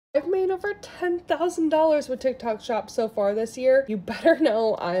I've made over $10,000 with TikTok Shop so far this year. You better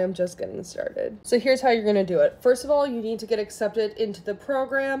know I am just getting started. So here's how you're gonna do it. First of all, you need to get accepted into the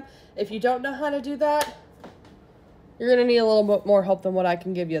program. If you don't know how to do that, you're gonna need a little bit more help than what I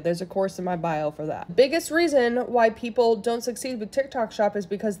can give you. There's a course in my bio for that. Biggest reason why people don't succeed with TikTok Shop is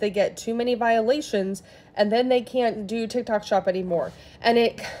because they get too many violations and then they can't do TikTok Shop anymore. And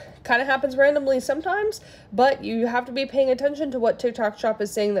it kind of happens randomly sometimes, but you have to be paying attention to what TikTok Shop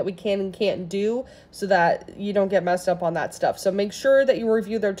is saying that we can and can't do so that you don't get messed up on that stuff. So make sure that you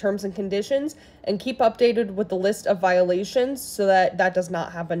review their terms and conditions and keep updated with the list of violations so that that does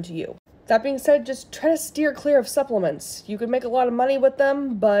not happen to you. That being said, just try to steer clear of supplements. You can make a lot of money with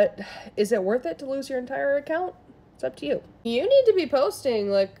them, but is it worth it to lose your entire account? It's up to you. You need to be posting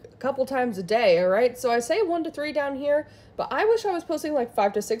like a couple times a day, all right? So I say 1 to 3 down here, but I wish I was posting like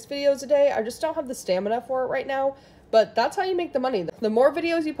 5 to 6 videos a day. I just don't have the stamina for it right now, but that's how you make the money. The more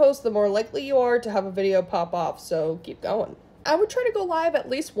videos you post, the more likely you are to have a video pop off, so keep going. I would try to go live at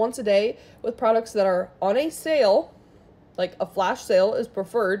least once a day with products that are on a sale. Like a flash sale is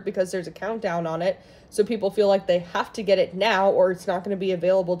preferred because there's a countdown on it, so people feel like they have to get it now or it's not going to be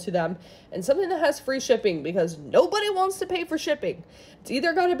available to them. And something that has free shipping, because nobody wants to pay for shipping. It's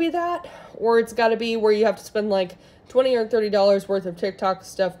either got to be that or it's got to be where you have to spend like $20 or $30 worth of TikTok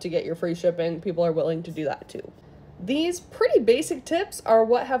stuff to get your free shipping. People are willing to do that too. These pretty basic tips are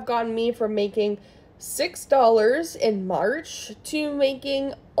what have gotten me from making $6 in March to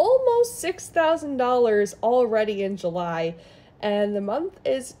making almost $6,000 already in July, and the month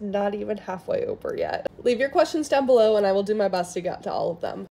is not even halfway over yet. Leave your questions down below and I will do my best to get to all of them.